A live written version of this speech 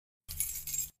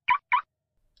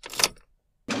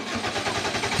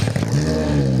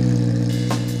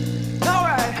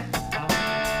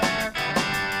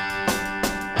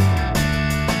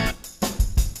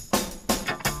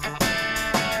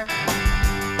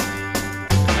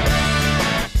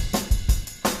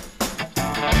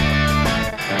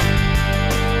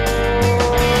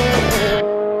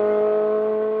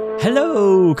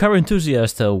car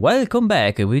enthusiasts, welcome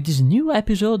back with this new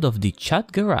episode of the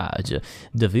Chat Garage,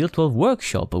 the virtual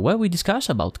workshop where we discuss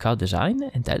about car design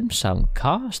and tell some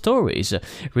car stories.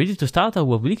 Ready to start our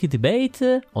weekly debate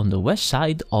on the west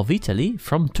side of Italy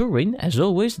from Turin. As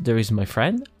always, there is my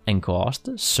friend and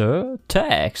co-host, Sir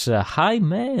Tex. Hi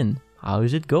man, how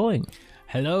is it going?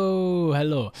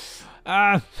 Hello.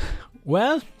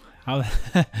 Well,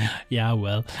 yeah,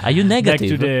 well. Are you negative? Back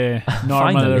to the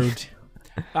normal route.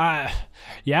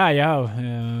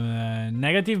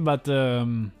 Negative, but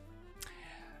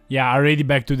already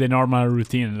back to the normal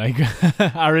routine. Like,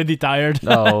 already tired.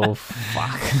 Oh,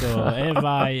 fuck. So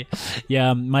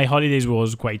my holidays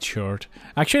was quite short.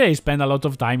 Actually, I spent a lot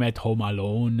of time at home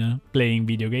alone playing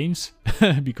video games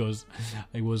because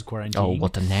I was quarantined. Oh,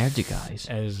 what a nerd, you guys.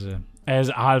 As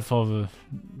half of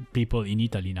people in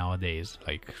Italy nowadays.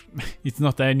 Like, it's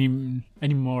not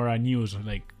anymore news.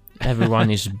 Like, everyone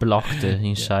is blocked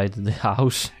inside the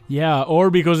house. Yeah,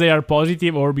 or because they are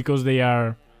positive, or because they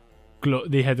are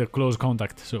they had a close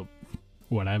contact. So,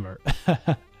 whatever.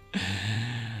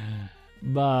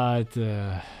 But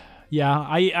I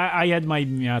had my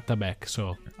Miata back,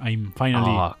 so I'm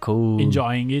finally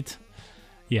enjoying it.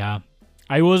 Yeah,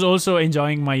 I was also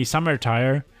enjoying my summer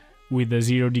tire with the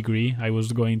 0 degree. I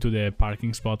was going to the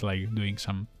parking spot, like doing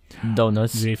some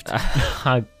donuts drift.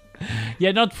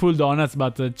 Yeah, not full donuts,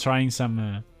 but trying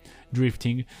some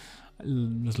drifting,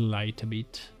 light a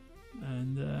bit.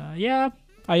 And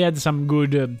I had some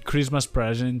good Christmas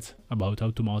presents about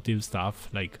automotive stuff,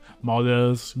 like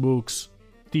models, books,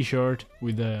 T-shirt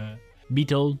with a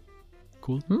Beetle.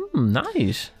 Cool.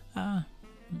 Nice.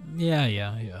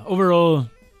 Yeah. Overall,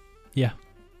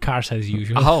 cars as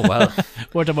usual. Oh, well.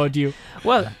 What about you?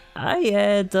 Well, I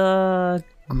had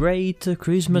great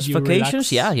Christmas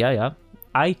vacations. Relax? Yeah.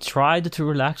 I tried to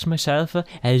relax myself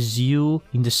as you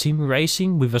in the sim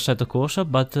racing with Assetto Corsa,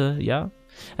 but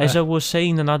as I was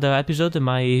saying in another episode,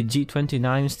 my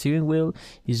G29 steering wheel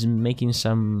is making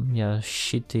some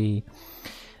shitty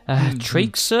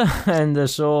tricks, and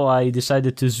so I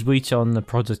decided to switch on the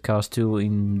Project Cars 2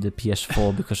 in the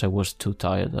PS4 because I was too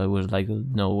tired. I was like,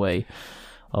 no way.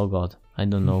 Oh god, I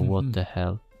don't know what the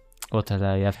hell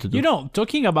I have to do. You know,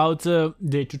 talking about the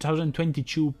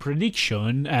 2022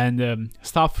 prediction and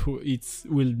stuff,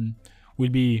 will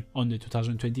be on the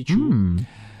 2022.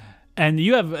 And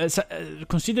you have,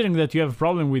 considering that you have a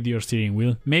problem with your steering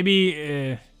wheel,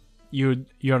 maybe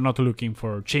you're not looking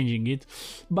for changing it,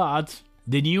 but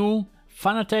the new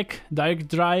Fanatec Direct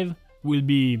Drive will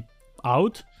be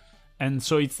out, and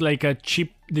so it's like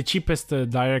the cheapest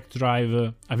direct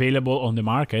drive available on the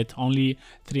market, only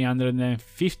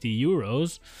 350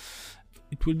 euros.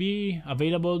 It will be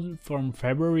available from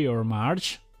February or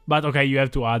March. But okay, you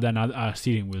have to add a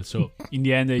steering wheel. So in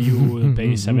the end, you will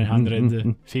pay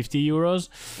 750 euros.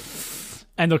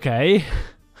 And okay.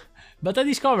 But I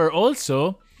discovered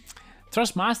also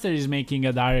Thrustmaster is making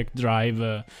a direct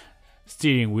drive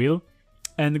steering wheel.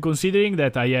 And considering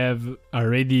that I have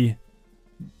already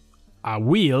a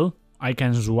wheel, I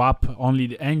can swap only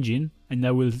the engine, and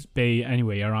I will pay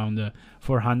anyway around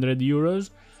 400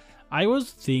 euros. I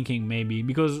was thinking maybe,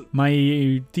 because my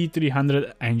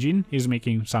T300 engine is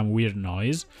making some weird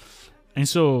noise, and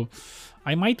so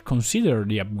I might consider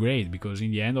the upgrade, because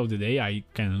in the end of the day I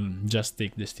can just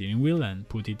take the steering wheel and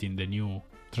put it in the new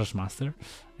Thrustmaster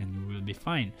and we will be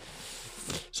fine.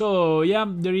 So yeah,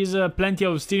 there is plenty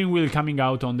of steering wheel coming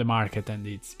out on the market, and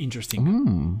it's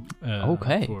interesting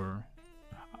for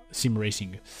sim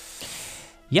racing.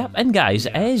 Yeah, and guys,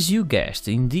 as you guessed,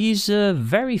 in this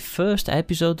very first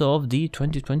episode of the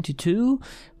 2022,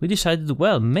 we decided,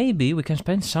 well, maybe we can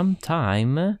spend some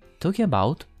time talking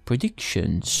about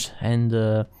predictions and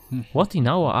what in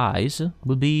our eyes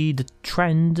will be the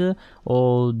trend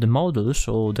or the models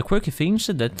or the quirky things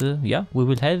that we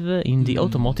will have in the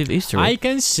automotive history. I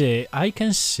can say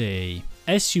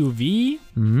SUV,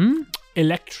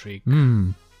 electric,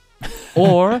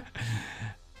 or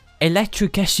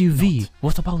electric SUV.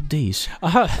 What about this?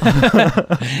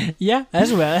 Yeah,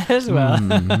 as well.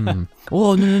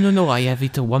 Oh no! I have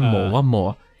it. One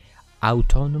more.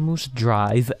 Autonomous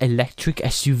drive electric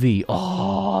SUV.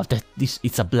 Oh,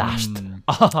 it's a blast.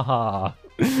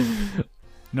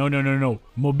 No.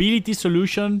 Mobility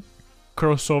solution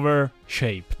crossover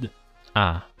shaped.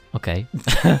 Ah, okay.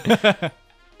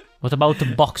 What about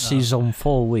the boxes on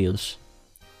 4 wheels?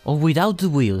 Or without the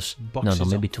wheels? No,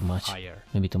 maybe too much. Fire.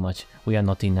 Maybe too much. We are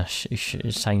not in a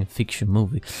science fiction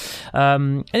movie.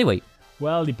 Anyway.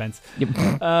 Well, depends.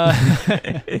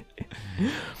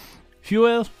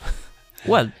 Fuel.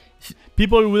 Well,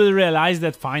 people will realize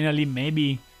that finally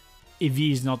maybe EV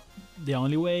is not the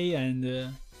only way,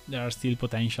 and there are still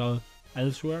potential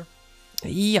elsewhere.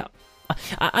 Yeah,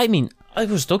 I mean, I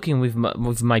was talking with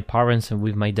my parents and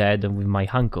with my dad and with my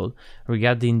uncle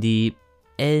regarding the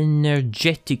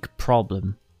energetic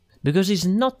problem, because it's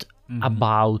not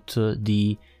about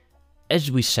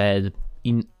as we said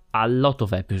in a lot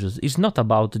of episodes, it's not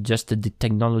about just the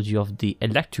technology of the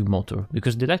electric motor,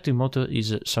 because the electric motor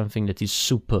is something that is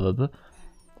superb,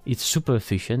 it's super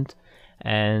efficient,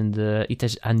 and it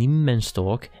has an immense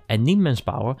torque, an immense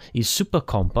power, is super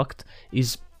compact,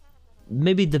 is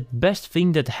maybe the best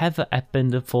thing that ever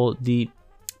happened for the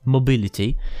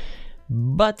mobility,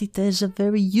 but it has a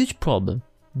very huge problem,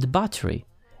 the battery,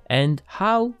 and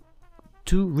how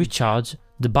to recharge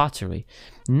the battery.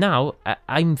 Now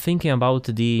I'm thinking about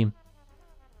the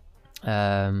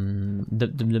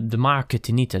market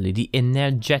in Italy, the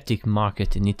energetic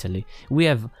market in Italy. We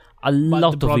have a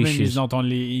lot of issues. Is not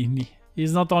only in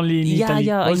Italy.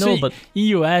 Yeah, also, I know, but in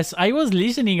US, I was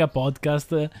listening a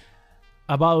podcast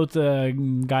about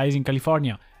guys in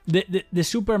California. The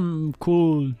super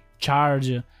cool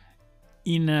charge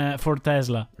in for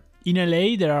Tesla. In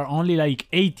LA, there are only like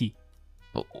 80.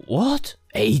 What?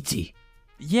 80?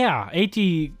 Yeah,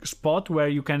 80 spot where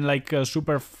you can like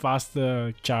super fast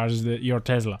charge your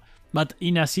Tesla. But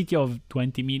in a city of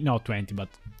 10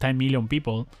 million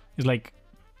people, it's like,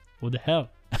 what the hell?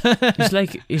 it's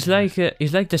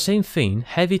like the same thing.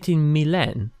 Have it in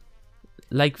Milan,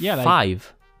 like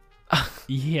 5.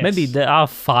 Yes. Maybe there are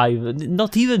 5,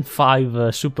 not even 5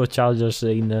 superchargers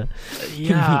in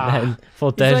Milan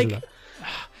for Tesla. Like,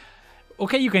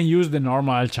 okay, you can use the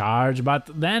normal charge, but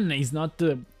then it's not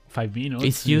 5 minutes.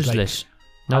 It's useless.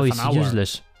 Like it's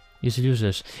useless. It's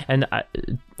useless. And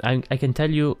I can tell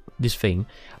you this thing.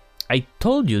 I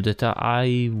told you that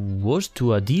I was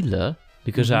to a dealer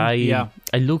because I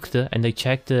looked and I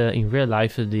checked in real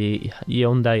life the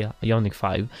Hyundai Ioniq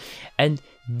 5, and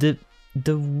the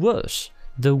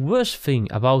worst thing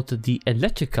about the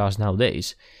electric cars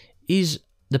nowadays is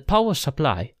the power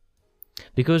supply.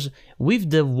 Because with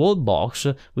the wall box,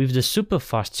 with the super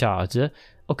fast charger,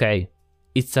 okay,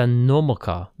 it's a normal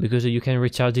car because you can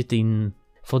recharge it in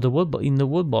the wall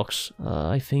box.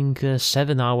 I think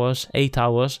 7 hours, 8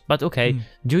 hours. But okay,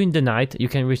 during the night you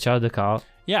can recharge the car.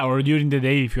 Yeah, or during the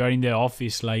day if you are in the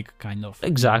office, like kind of.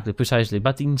 Exactly, precisely.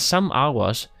 But in some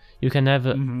hours you can have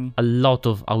a lot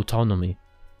of autonomy.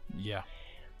 Yeah.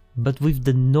 But with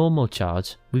the normal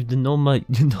charge, with the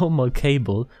normal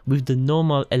cable, with the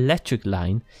normal electric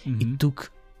line, it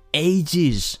took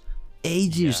ages.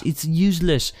 Yeah. It's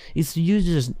useless.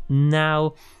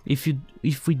 Now.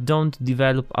 If we don't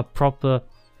develop a proper,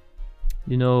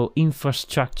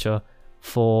 infrastructure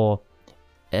for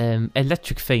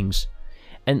electric things,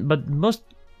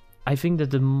 I think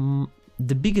that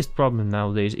the biggest problem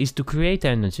nowadays is to create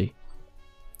energy.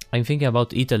 I'm thinking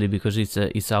about Italy because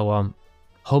it's our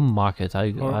home market.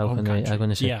 I'm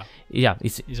gonna say,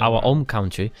 it's our home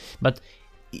country. But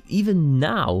even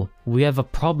now we have a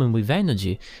problem with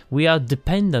energy. We are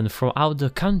dependent from other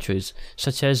countries,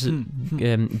 such as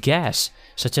gas,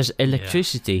 such as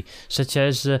electricity, such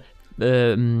as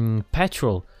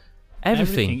petrol,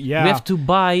 everything. Yeah. We have to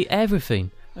buy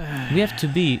everything. We have to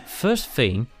be first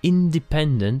thing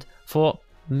independent for.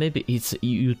 Maybe it's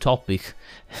utopic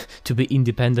to be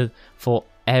independent for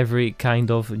every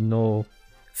kind of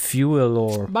fuel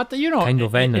or kind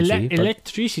of energy.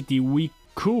 Electricity we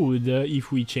could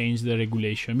if we change the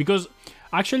regulation, because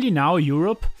actually now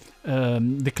Europe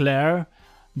declare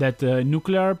that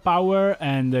nuclear power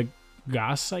and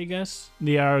gas, I guess,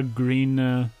 they are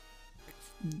green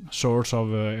source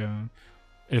of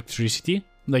electricity.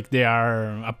 Like they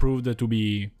are approved to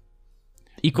be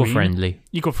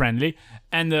eco-friendly,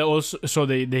 and also so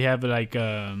they have like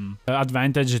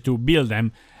advantage to build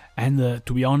them. And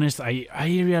to be honest, I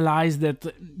realized that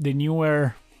the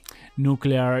newer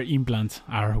nuclear implants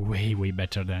are way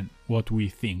better than what we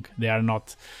think. They are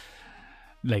not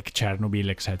like Chernobyl,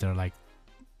 etc. Like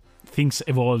things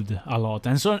evolved a lot,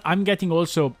 and so I'm getting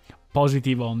also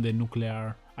positive on the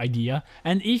nuclear idea.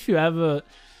 And if you have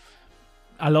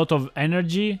a lot of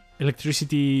energy,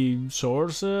 electricity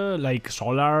source like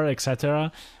solar,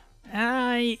 etc.,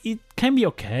 it can be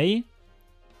okay.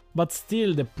 But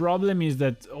still, the problem is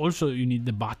that also you need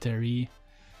the battery,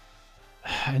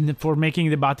 and for making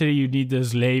the battery you need a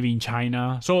slave in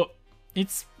China. So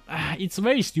it's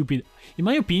very stupid, in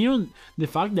my opinion. The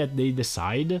fact that they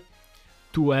decide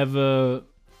to have a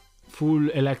full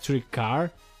electric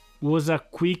car was a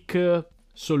quick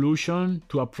solution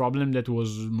to a problem that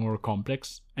was more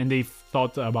complex, and they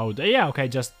thought about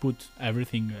just put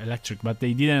everything electric, but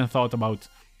they didn't thought about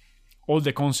all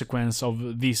the consequence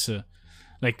of this.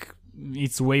 Like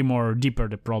it's way more deeper,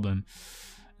 the problem.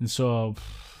 And so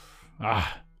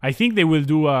I think they will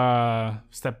do a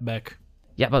step back.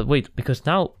 Yeah, but wait, because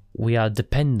now we are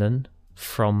dependent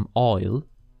from oil,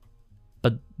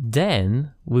 but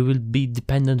then we will be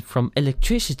dependent from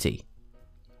electricity.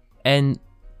 And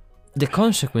the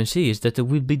consequence is that we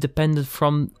will be dependent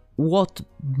from what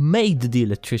made the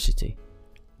electricity.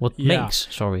 What makes,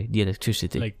 the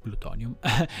electricity. Like plutonium.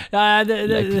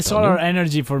 The solar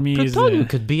energy for me plutonium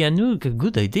could be a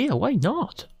good idea. Why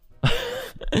not?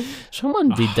 Someone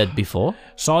did that before.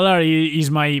 Solar is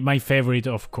my favorite,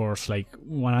 of course, like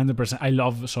 100%. I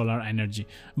love solar energy.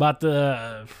 But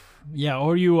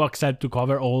or you accept to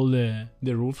cover all the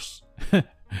roofs.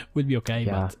 Would be okay.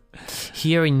 Yeah. But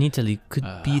here in Italy could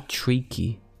be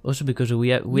tricky. Also because we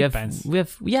have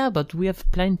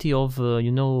plenty of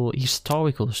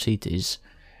historical cities.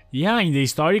 Yeah, in the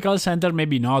historical center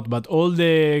maybe not, but all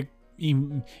the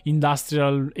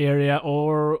industrial area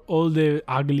or all the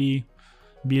ugly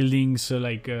buildings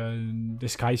like the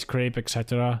skyscraper,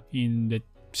 etc. in the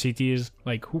cities,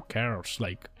 like who cares?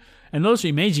 Like, and also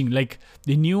imagine like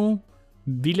the new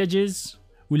villages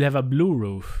will have a blue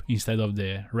roof instead of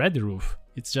the red roof.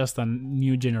 It's just a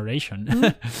new generation.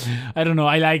 I don't know.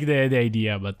 I like the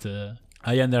idea, but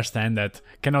I understand that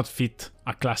cannot fit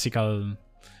a classical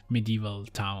medieval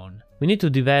town. We need to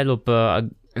develop a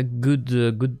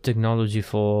good technology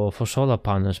for solar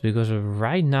panels, because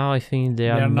right now I think they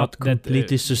are not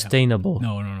completely sustainable.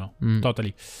 No,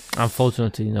 totally.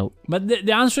 Unfortunately, no. But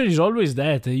the answer is always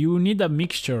that you need a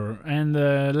mixture, and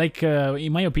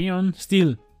in my opinion,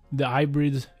 still the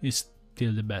hybrid is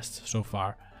still the best so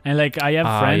far. And like I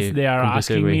have friends, they are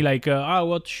asking me like,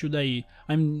 what should I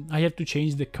have to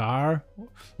change the car?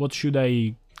 What should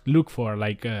I look for?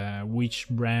 Like which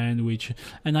brand,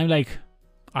 and I'm like,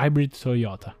 hybrid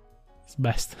Toyota. It's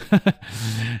best.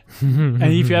 And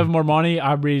if you have more money,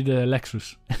 hybrid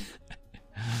Lexus.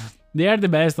 They are the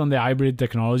best on the hybrid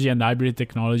technology, and hybrid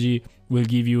technology will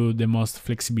give you the most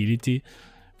flexibility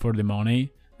for the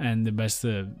money and the best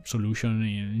solution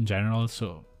in general.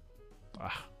 So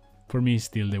for me, it's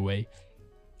still the way.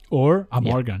 Or a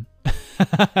Morgan.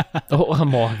 A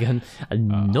Morgan. A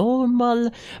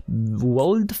normal,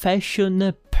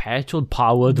 old-fashioned,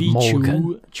 petrol-powered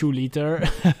Morgan. 2 liter.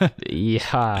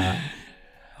 Yeah.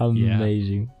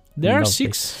 Amazing. There are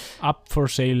 6 up for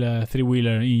sale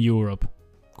 3-wheeler in Europe.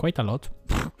 Quite a lot.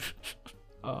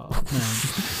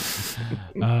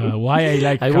 Why I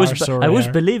like cars so rare. I was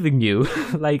believing you.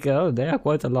 Like, there are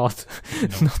quite a lot.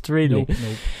 Nope. Not really. Nope.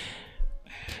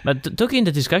 But talking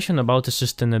the discussion about the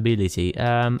sustainability,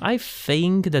 I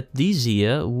think that this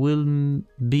year will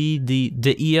be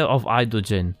the year of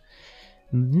hydrogen.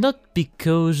 Not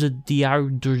because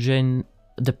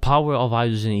the power of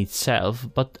hydrogen itself,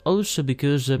 but also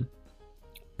because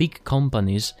big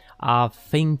companies are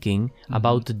thinking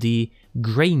about the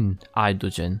green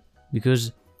hydrogen.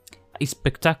 Because it's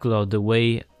spectacular the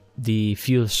way the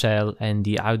fuel cell and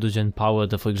the hydrogen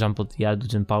powered, for example, the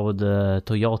hydrogen powered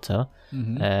Toyota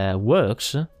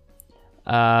works.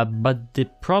 But the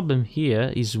problem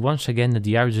here is once again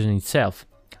the hydrogen itself.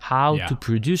 How to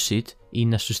produce it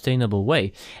in a sustainable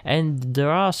way. And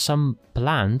there are some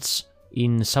plants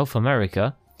in South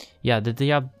America, that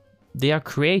they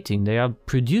are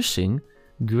producing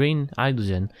green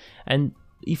hydrogen. And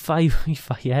if I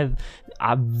have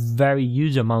a very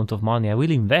huge amount of money, I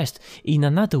will invest in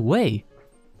another way,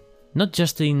 not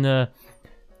just in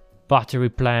battery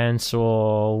plants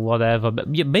or whatever. But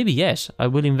maybe yes, I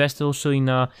will invest also in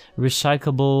a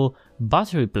recyclable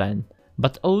battery plant,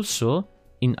 but also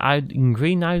in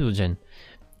green hydrogen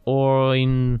or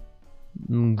in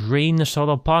green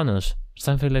solar panels,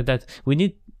 something like that. We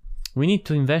need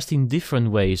to invest in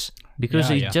different ways,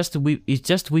 because it's just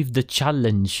with the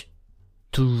challenge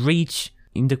to reach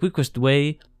in the quickest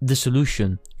way the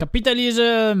solution.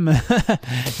 Capitalism.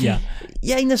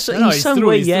 In some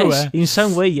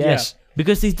way yes,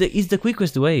 because it's the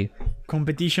quickest way.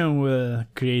 Competition will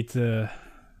create a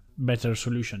better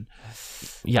solution.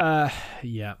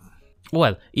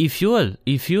 Well, if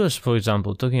fuels, for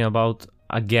example, talking about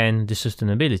again the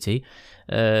sustainability,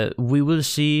 we will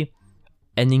see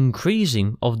an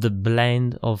increasing of the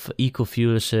blend of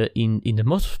eco-fuels in the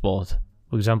motorsport.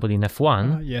 For example, in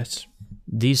F1, yes,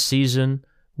 this season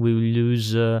we will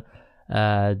lose the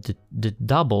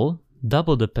double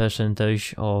the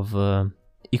percentage of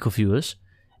eco-fuels,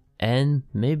 and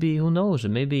maybe, who knows,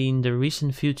 maybe in the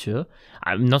recent future,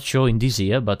 I'm not sure in this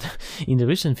year, but in the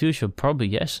recent future, probably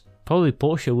yes, probably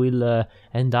Porsche will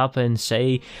end up and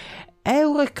say,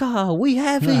 Eureka, we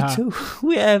have it,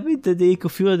 we have it, the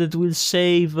eco-fuel that will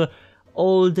save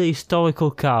all the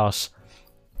historical cars.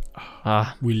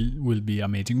 will be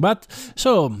amazing. But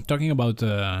so talking about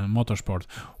motorsport,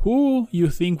 who you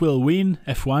think will win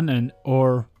F1 and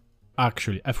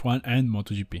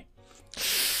MotoGP?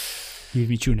 Give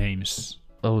me 2 names.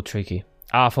 Oh, tricky.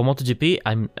 For MotoGP,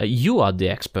 you are the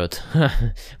expert.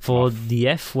 For the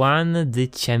F1, the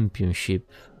championship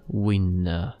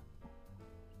winner.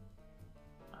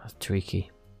 Tricky.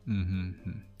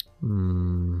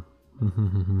 I'm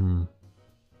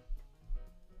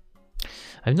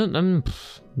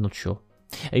not sure.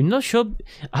 I'm not sure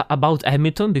about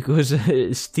Hamilton because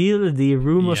still the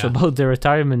rumors about the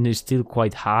retirement is still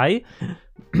quite high.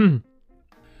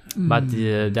 But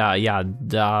there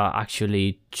are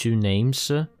actually 2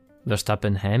 names, Verstappen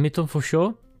and Hamilton for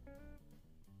sure.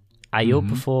 I hope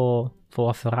for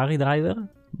a Ferrari driver,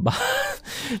 but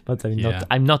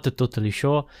I'm not totally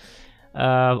sure.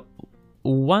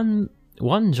 One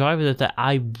driver that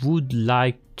I would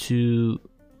like to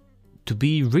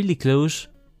be really close,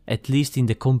 at least in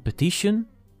the competition,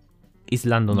 is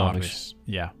Lando Norris.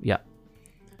 Yeah.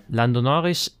 Lando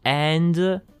Norris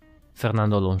and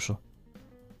Fernando Alonso.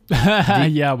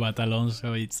 Yeah, but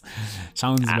Alonso, it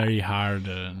sounds very hard.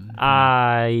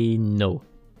 I know,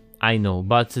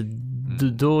 but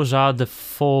those are the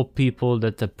 4 people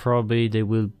that probably they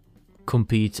will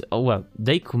compete. Oh well,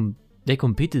 they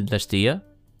competed last year,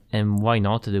 and why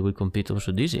not? They will compete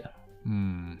also this year.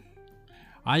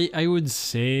 I would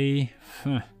say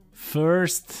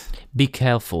first. Be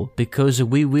careful because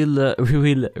we will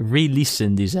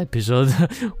re-listen this episode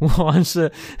once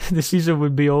the season will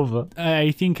be over.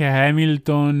 I think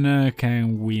Hamilton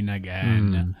can win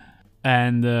again,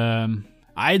 and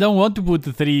I don't want to put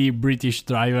 3 British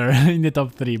drivers in the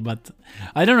top 3, but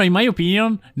I don't know. In my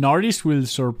opinion, Norris will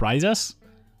surprise us.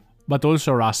 But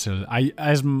also Russell.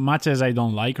 As much as I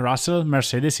don't like Russell,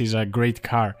 Mercedes is a great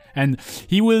car, and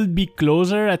he will be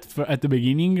closer at the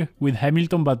beginning with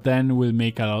Hamilton, but then will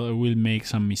make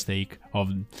some mistake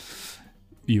of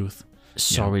youth.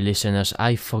 Sorry, listeners,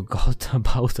 I forgot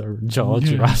about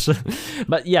George Russell.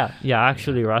 But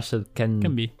actually, Russell can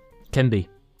be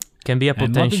a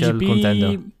potential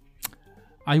contender.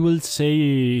 I will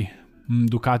say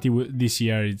Ducati this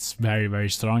year it's very, very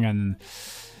strong and.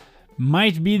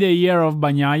 Might be the year of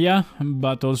Bagnaia,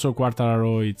 but also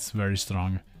Quartararo, it's very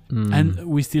strong. And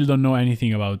we still don't know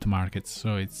anything about Marquez,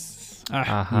 so it's...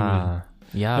 Yeah,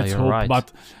 let's you're hope, right.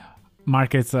 But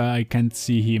Marquez, I can't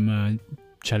see him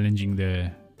challenging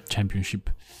the championship.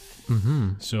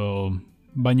 So,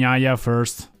 Bagnaia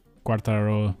first,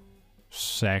 Quartararo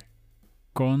second,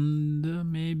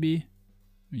 maybe?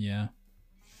 Yeah.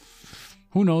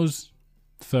 Who knows?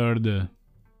 Third...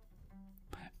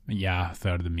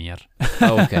 third Mir.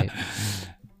 Okay.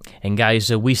 And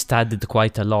guys, we studied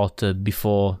quite a lot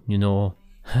before,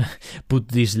 put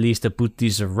this list, put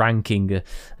this ranking.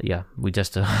 We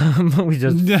just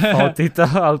thought it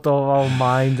out of our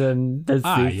mind, and that's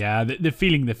it. Yeah, the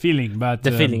feeling, but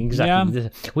the feeling exactly. Yeah.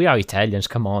 We are Italians.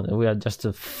 Come on, we are just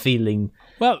feeling.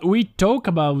 Well, we talk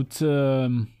about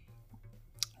sim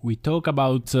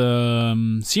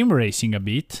racing a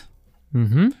bit.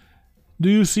 Do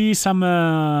you see some...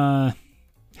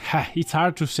 it's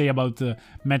hard to say about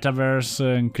metaverse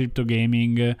and crypto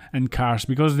gaming and cars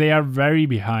because they are very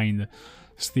behind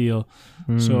still.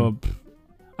 So,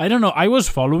 I don't know. I was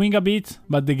following a bit,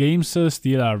 but the games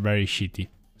still are very shitty.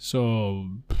 So,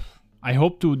 I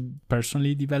hope to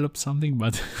personally develop something,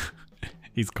 but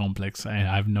it's complex. I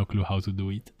have no clue how to do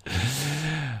it.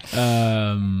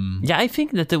 I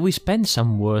think that we spent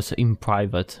some words in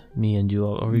private, me and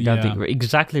you,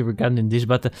 regarding this.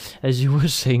 But as you were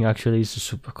saying, actually, it's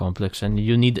super complex, and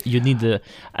you need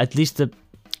at least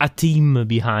a team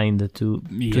behind to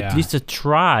at least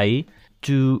try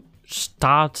to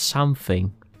start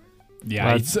something.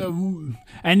 Yeah, but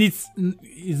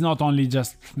it's not only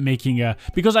just making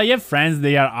because I have friends,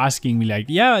 they are asking me like,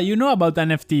 about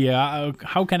NFT,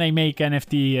 how can I make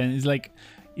NFT? And it's like,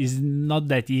 it's not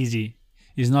that easy.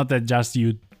 It's not that just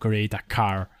you create a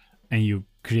car and you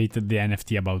created the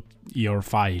NFT about your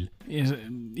file.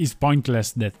 It's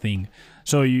pointless, that thing.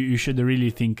 So you should really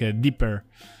think deeper,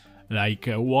 like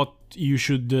what you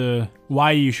should,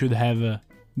 why you should have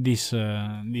this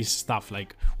stuff.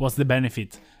 Like, what's the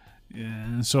benefit?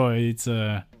 So it's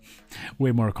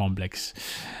way more complex.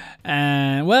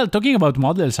 Well, talking about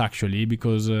models actually,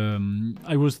 because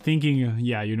I was thinking,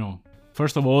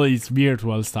 first of all, it's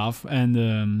virtual stuff,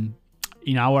 and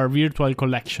in our virtual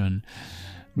collection,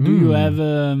 do you have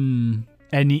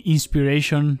any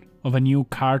inspiration of a new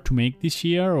car to make this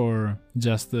year, or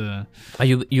just...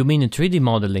 You mean 3D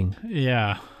modeling?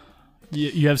 Yeah.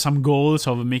 You have some goals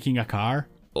of making a car?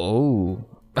 Oh,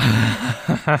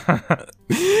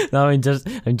 No, I'm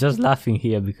just laughing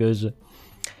here because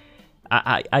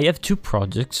I have 2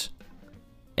 projects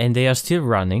and they are still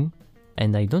running,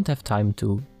 and I don't have time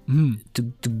to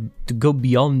go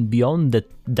beyond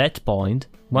that point.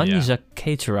 One is a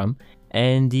Caterham,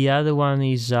 and the other one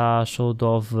is a sort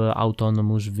of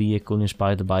autonomous vehicle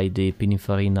inspired by the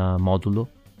Pininfarina Modulo.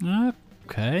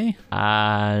 Okay.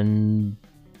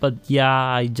 But yeah,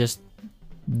 I just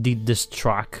did the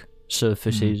track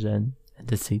surfaces and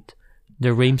that's it.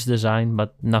 The rims design,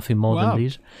 but nothing more than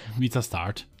this. It's a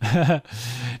start.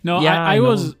 No, Yeah, I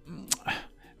was.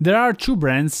 There are 2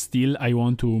 brands still I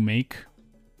want to make.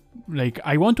 Like,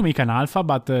 I want to make an Alpha,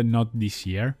 but not this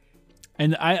year.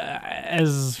 And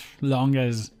as long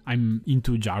as I'm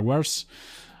into Jaguars,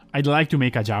 I'd like to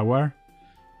make a Jaguar.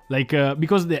 Like,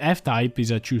 because the F-Type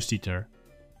is a 2-seater.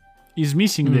 It's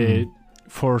missing the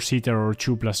 4-seater or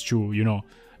 2+2, you know.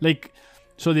 Like,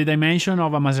 so the dimension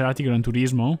of a Maserati Gran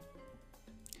Turismo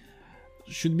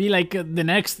should be like the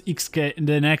next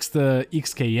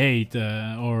XK8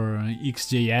 or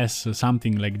XJS,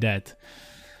 something like that.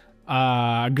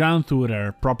 Grand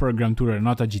Tourer, proper Grand Tourer,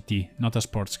 not a GT, not a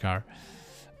sports car.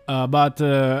 But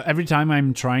every time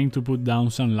I'm trying to put down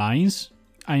some lines,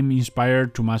 I'm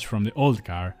inspired too much from the old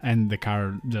car, and the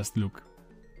car just look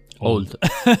old.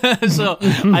 So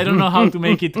I don't know how to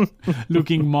make it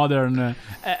looking modern,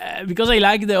 because I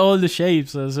like the old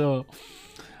shapes. So,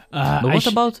 but what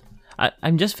about?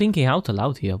 I'm just thinking out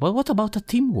loud here. But what about the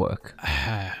teamwork?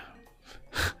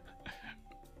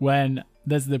 When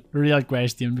that's the real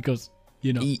question, because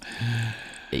you know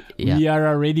we are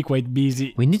already quite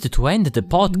busy. We need to end the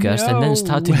podcast and then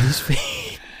start in this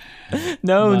thing.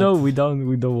 No, we don't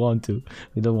want to.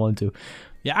 We don't want to.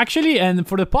 Yeah, actually, and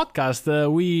for the podcast,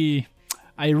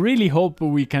 I really hope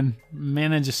we can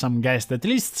manage some guests, at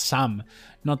least some,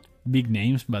 not big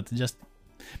names, but just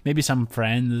maybe some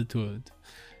friend to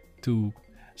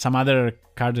some other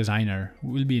car designer.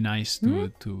 Will be nice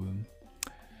to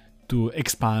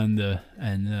expand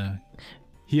and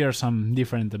hear some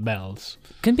different bells.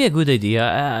 Can be a good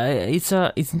idea. It's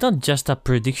not just a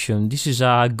prediction. This is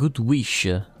a good wish.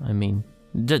 I mean,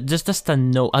 just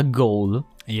a goal.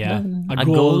 Yeah, a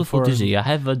goal for this year. I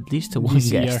have at least one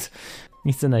guest.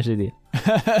 It's a nice idea.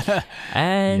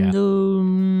 And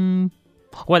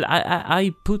well,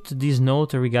 I put this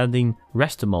note regarding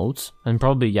rest modes, and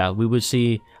probably we will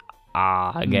see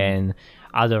again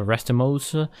other rest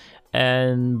modes.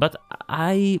 But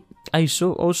I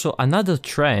saw also another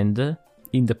trend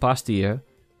in the past year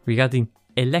regarding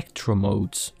electro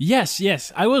modes.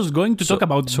 Yes, I was going to talk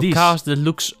about this. Cars that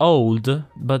looks old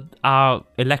but are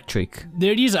electric.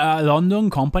 There is a London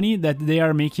company that they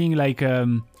are making like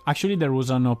actually there was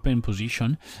an open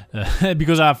position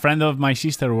because a friend of my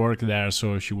sister worked there,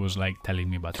 so she was like telling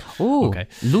me about. Okay,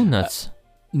 Lunuts.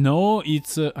 No,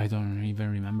 it's I don't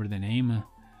even remember the name.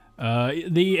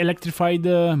 The electrified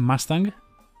Mustang,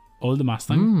 old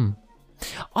Mustang.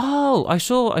 Oh, I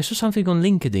saw something on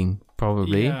LinkedIn,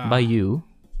 probably by you.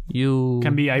 You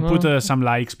can be. I put some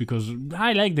likes because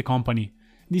I like the company.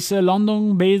 This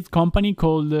London-based company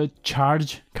called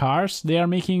Charge Cars. They are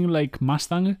making like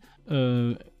Mustang,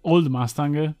 old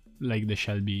Mustang, like the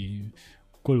Shelby,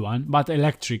 cool one, but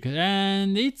electric,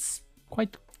 and it's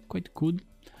quite good.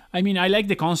 I mean, I like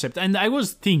the concept, and I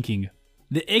was thinking.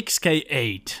 The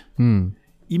XK8.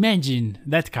 Imagine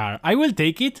that car. I will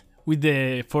take it with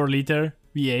the 4-liter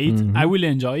V8. I will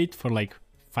enjoy it for like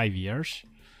 5 years.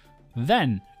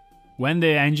 Then, when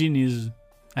the engine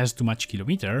has too much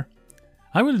kilometer,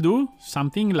 I will do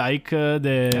something like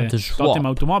the Totem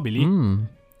Automobili.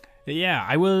 Yeah,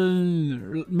 I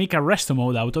will make a resto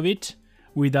mode out of it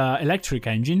with an electric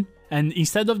engine. And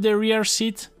instead of the rear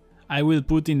seat, I will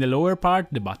put in the lower part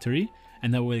the battery.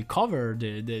 And I will cover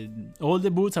all the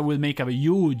boots. I will make a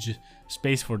huge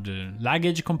space for the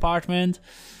luggage compartment,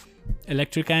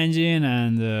 electric engine,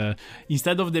 and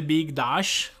instead of the big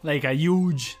dash, like a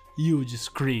huge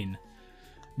screen.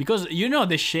 Because you know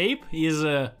the shape is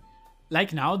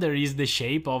like now there is the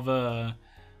shape of there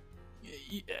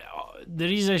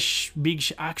is a big.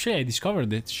 Actually, I discovered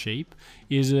that shape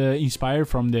is inspired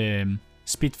from the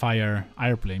Spitfire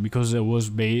airplane because it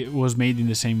was made in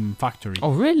the same factory.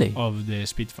 Oh, really? Of the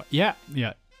Spitfire. Yeah.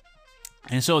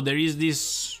 And so there is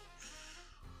this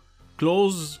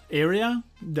closed area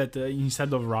that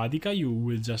instead of Radica, you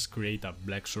will just create a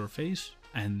black surface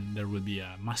and there will be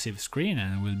a massive screen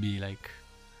and it will be like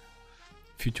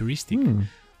futuristic.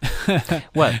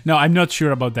 Well, no, I'm not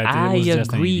sure about that. I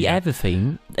agree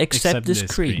everything except the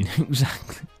screen.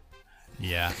 Exactly.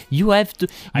 Yeah, you have to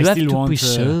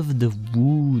preserve the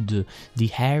wood, the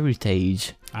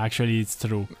heritage. Actually, it's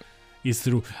true. It's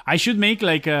true. I should make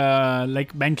like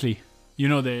Bentley. You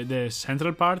know, the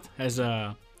central part has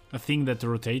a thing that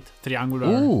rotate, triangular.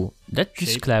 Ooh, that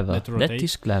is shape clever. that That rotate.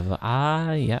 is clever.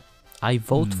 Ah, yeah. I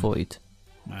vote for it.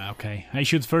 Okay, I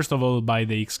should first of all buy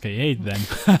the XK8 then.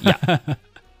 Yeah.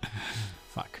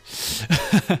 Fuck.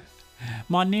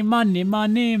 Money, money,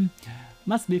 money.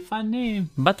 Must be funny.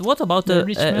 But what about The a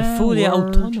rich man fully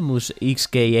world. autonomous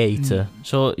XK8?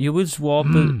 So you will swap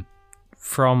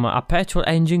from a petrol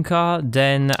engine car,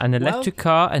 then an electric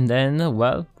car, and then,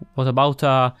 well, what about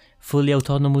a fully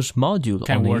autonomous module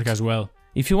Can on work it? as well.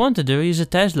 If you want, there is a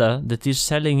Tesla that is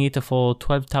selling it for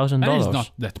 $12,000. That is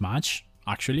not that much,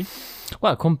 actually.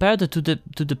 Well, compared to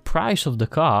the price of the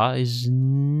car, is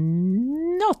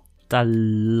not a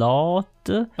lot.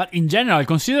 But in general,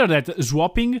 consider that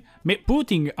swapping,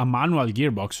 putting a manual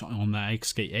gearbox on the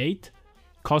XK8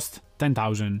 cost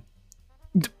 10,000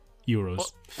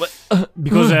 euros.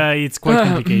 Because it's quite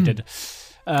complicated.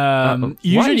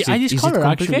 Usually, I discover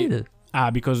actually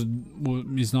because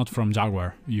it's not from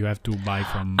Jaguar. You have to buy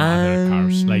from other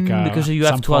cars, like because you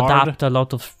have some to Ford. adapt a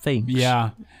lot of things. Yeah,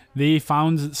 they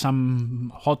found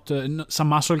some some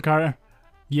muscle car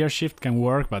gear shift can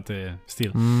work, but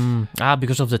still.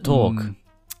 Because of the torque.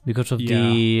 Because of the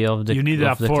you need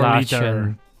of a the 4 clutch liter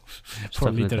and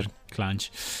 4 liter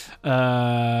clutch.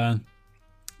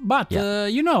 But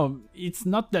you know, it's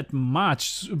not that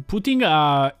much. Putting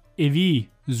a EV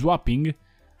swapping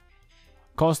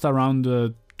cost around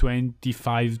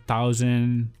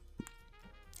 25,000.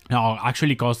 No,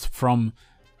 actually cost from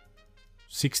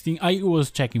 16. I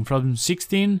was checking from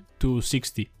 16 to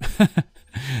 60.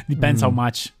 Depends how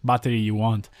much battery you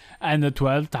want. And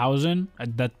 12,000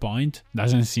 at that point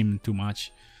doesn't seem too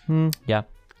much. Yeah.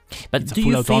 But It's do a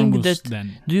full you think autonomous that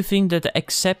then. do you think that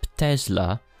except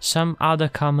Tesla, some other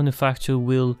car manufacturer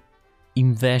will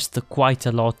invest quite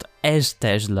a lot as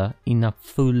Tesla in a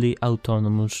fully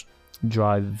autonomous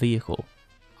drive vehicle?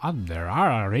 There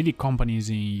are already companies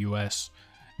in US.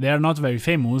 They are not very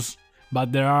famous,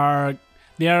 but there are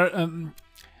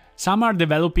some are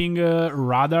developing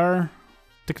radar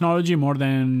technology more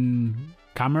than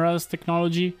cameras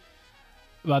technology.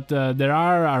 But there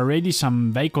are already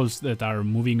some vehicles that are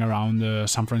moving around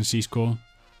San Francisco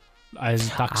as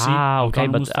taxi. Okay,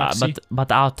 autonomous taxi.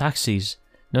 but our taxis.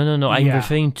 No. I'm Yeah.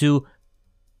 referring to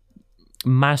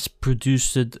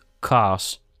mass-produced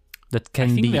cars that can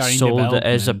think be they are in sold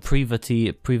as a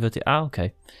development. private.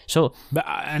 Okay, so But,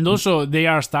 and also they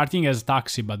are starting as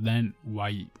taxi, but then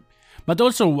why? But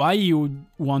also why you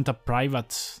want a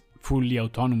private, fully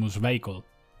autonomous vehicle?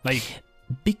 Like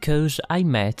because I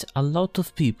met a lot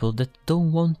of people that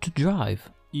don't want to drive.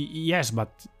 yes,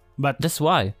 but That's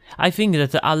why I think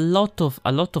that a lot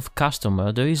of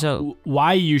customer there is a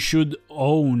why you should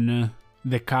own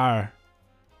the car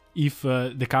if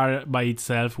the car by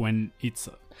itself when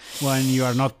you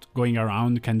are not going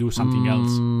around can do something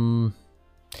else.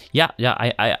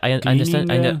 I understand.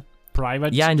 Cleaning,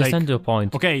 private. Yeah, I understand like, your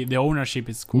point. Okay, the ownership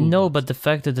is cool. No, but the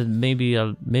fact that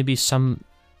maybe some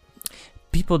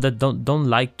people that don't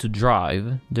like to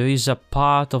drive, there is a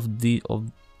part of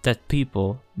that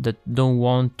people that don't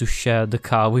want to share the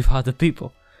car with other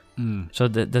people. So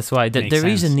that's why there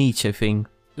is a niche, I think.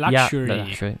 Luxury. Yeah,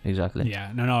 luxury, exactly.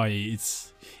 Yeah, no,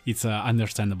 it's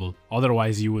understandable.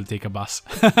 Otherwise, you will take a bus.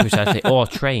 Precisely, or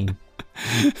train.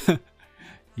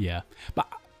 Yeah, but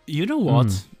you know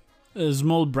what? A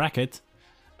small bracket.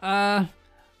 I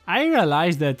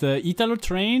realized that Italo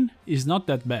train is not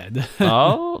that bad.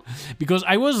 Oh, because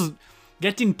I was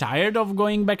getting tired of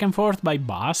going back and forth by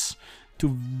bus to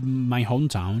my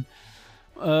hometown.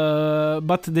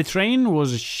 But the train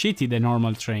was shitty, the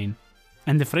normal train.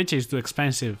 And the Freccia is too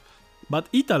expensive. But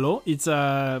Italo, it's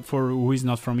for who is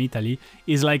not from Italy,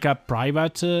 is like a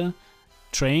private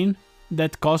train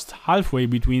that costs halfway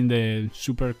between the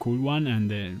super cool one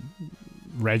and the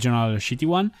regional shitty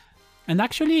one. And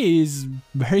actually is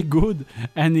very good.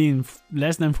 And in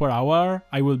less than 4 hours,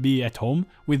 I will be at home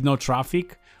with no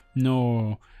traffic,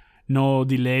 no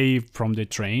delay from the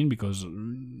train, because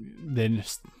the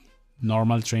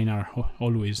normal train are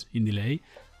always in delay.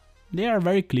 They are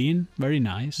very clean, very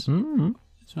nice.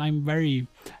 So I'm very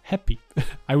happy.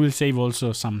 I will save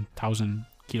also some 1,000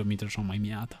 kilometers on my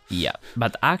Miata. yeah,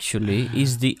 but actually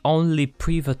is the only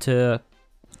private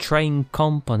train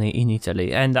company in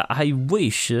Italy, and I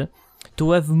wish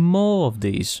to have more of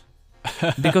these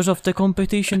because of the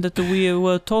competition that we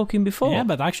were talking before. Yeah,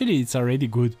 but actually it's already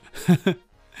good.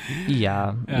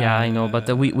 Yeah, I know, but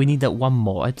we need one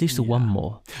more, at least one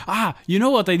more. You know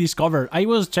what I discovered? I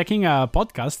was checking a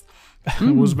podcast.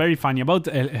 It was very funny about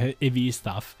EV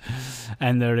stuff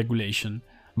and the regulation.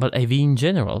 But EV in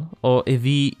general, or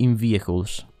EV in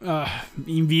vehicles?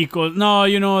 In vehicles, no,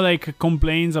 like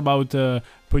complaints about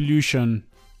pollution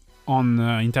on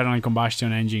internal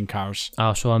combustion engine cars.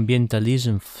 Oh, so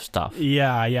ambientalism stuff.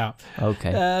 Yeah.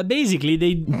 Okay. Basically,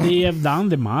 they have done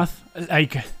the math.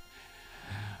 Like,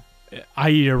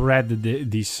 I read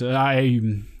this. I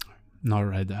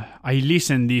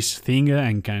listened this thing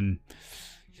and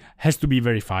has to be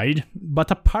verified.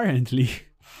 But apparently,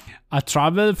 a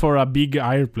travel for a big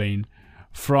airplane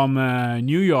from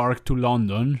New York to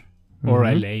London or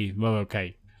LA. Well,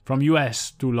 okay, from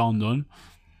US to London,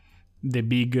 the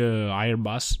big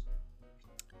Airbus,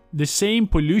 the same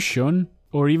pollution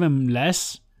or even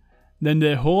less than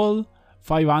the whole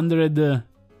 500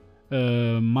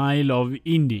 mile of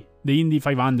Indy, the Indy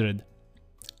 500.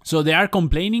 So they are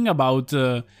complaining about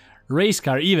race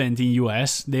car event in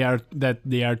US. They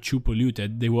are too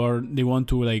polluted. They want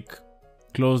to like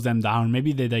close them down.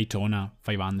 Maybe the Daytona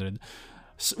 500.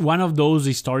 One of those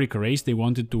historic race, they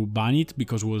wanted to ban it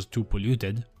because it was too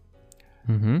polluted.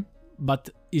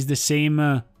 But it's the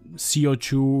same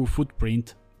CO2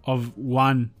 footprint of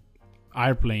one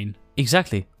airplane.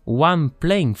 Exactly. One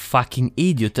plane, fucking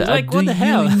idiot. Like, what the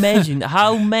hell? Do you imagine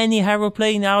how many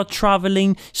aeroplanes are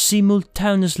traveling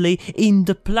simultaneously in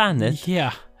the planet?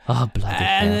 Yeah. Oh, bloody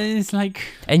hell. And it's like...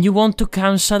 And you want to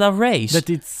cancel a race? That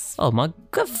it's... Oh my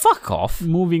god, fuck off.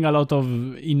 Moving a lot of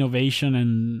innovation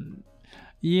and...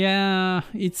 Yeah,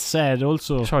 it's sad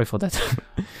also. Sorry for that.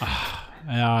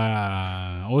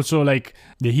 Also, like,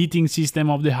 the heating system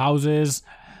of the houses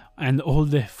and all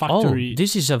the factory... Oh,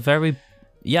 this is a very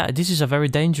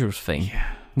dangerous thing.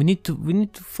 Yeah. We need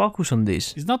to focus on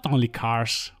this. It's not only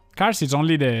cars. Cars is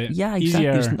only the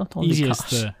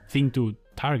easiest thing to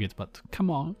target, but come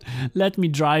on. Let me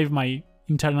drive my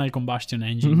internal combustion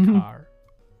engine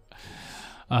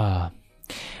car.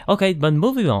 Okay, but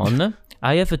moving on,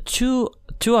 I have two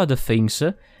other things.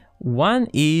 One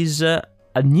is a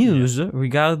news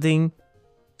regarding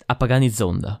a Pagani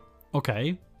Zonda.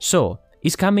 Okay. So,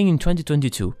 it's coming in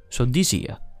 2022, so this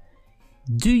year.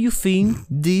 Do you think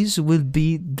this will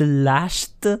be the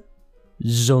last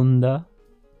Zonda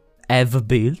ever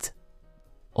built?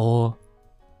 Or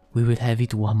we will have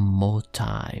it one more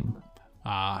time?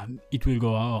 It will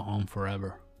go on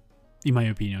forever, in my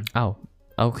opinion. Oh,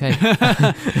 okay.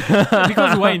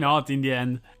 Because why not in the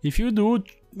end? If you do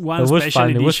one special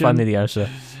edition... It was funny, the answer.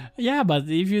 Yeah, but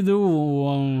if you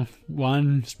do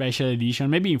one special edition,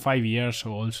 maybe in 5 years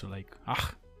also, like,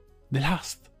 the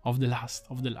last of the last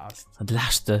of the last. The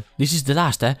last. This is the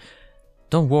last, eh?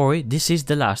 Don't worry, this is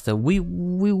the last. We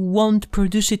won't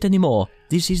produce it anymore.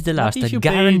 This is the last,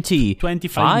 guarantee.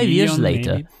 5 years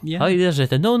later. Yeah. 5 years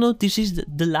later. No, this is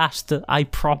the last. I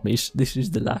promise, this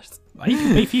is the last. If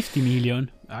you pay 50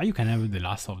 million, you can have the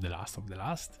last of the last of the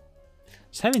last.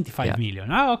 75 million.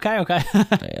 Oh,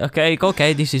 okay.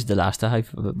 okay, this is the last.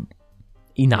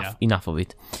 Enough of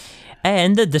it.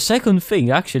 And the second thing,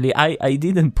 actually, I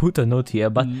didn't put a note here,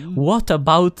 but what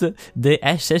about the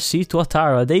SSC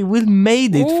Tuatara? They will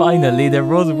made it finally, the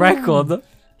road record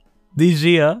this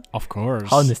year. Of course.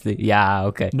 Honestly, yeah,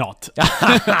 okay. Not.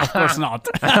 Of course not.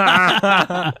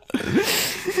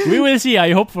 We will see.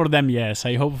 I hope for them, yes.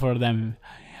 I hope for them.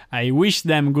 I wish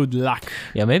them good luck.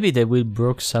 Yeah, maybe they will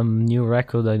break some new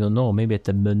record. I don't know. Maybe at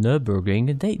the Nürburgring.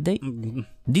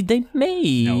 Did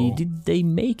they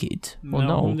make it?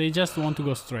 No, they just want to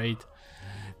go straight.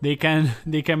 They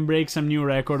can break some new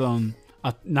record on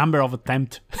a number of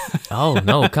attempts. Oh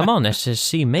no! Come on,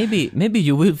 SSC. Maybe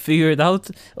you will figure it out.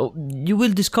 You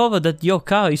will discover that your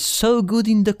car is so good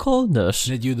in the corners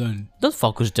that you don't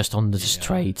focus just on the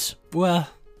straights. Well.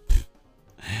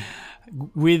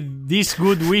 With this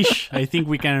good wish, I think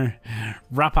we can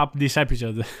wrap up this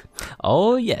episode.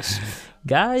 Oh, yes.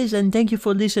 Guys, and thank you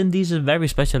for listening to this very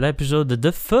special episode,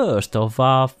 the first of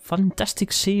our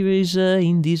fantastic series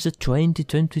in this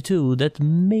 2022, that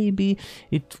maybe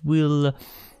it will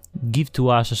give to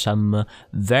us some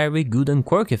very good and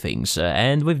quirky things.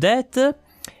 And with that...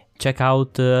 check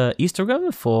out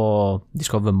Instagram for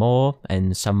discover more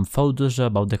and some photos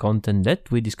about the content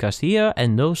that we discussed here,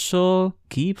 and also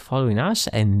keep following us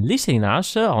and listening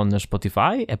us on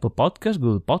Spotify, Apple Podcasts,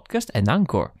 Google Podcasts, and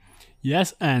Anchor.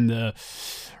 Yes, and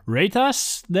rate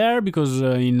us there, because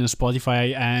in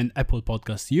Spotify and Apple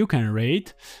Podcasts you can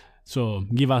rate. So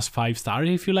give us 5 stars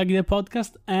if you like the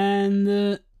podcast,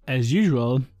 and as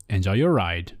usual, enjoy your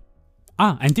ride.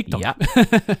 And TikTok. Yeah.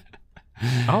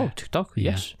 Oh, TikTok,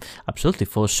 yes, absolutely,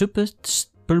 for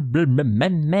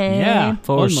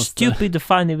for stupid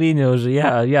funny videos.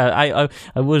 Yeah.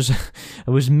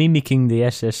 I was mimicking the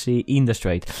SSC in the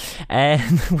straight,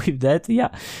 and with that,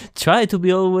 try to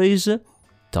be always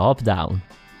top down.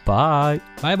 Bye.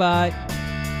 Bye bye.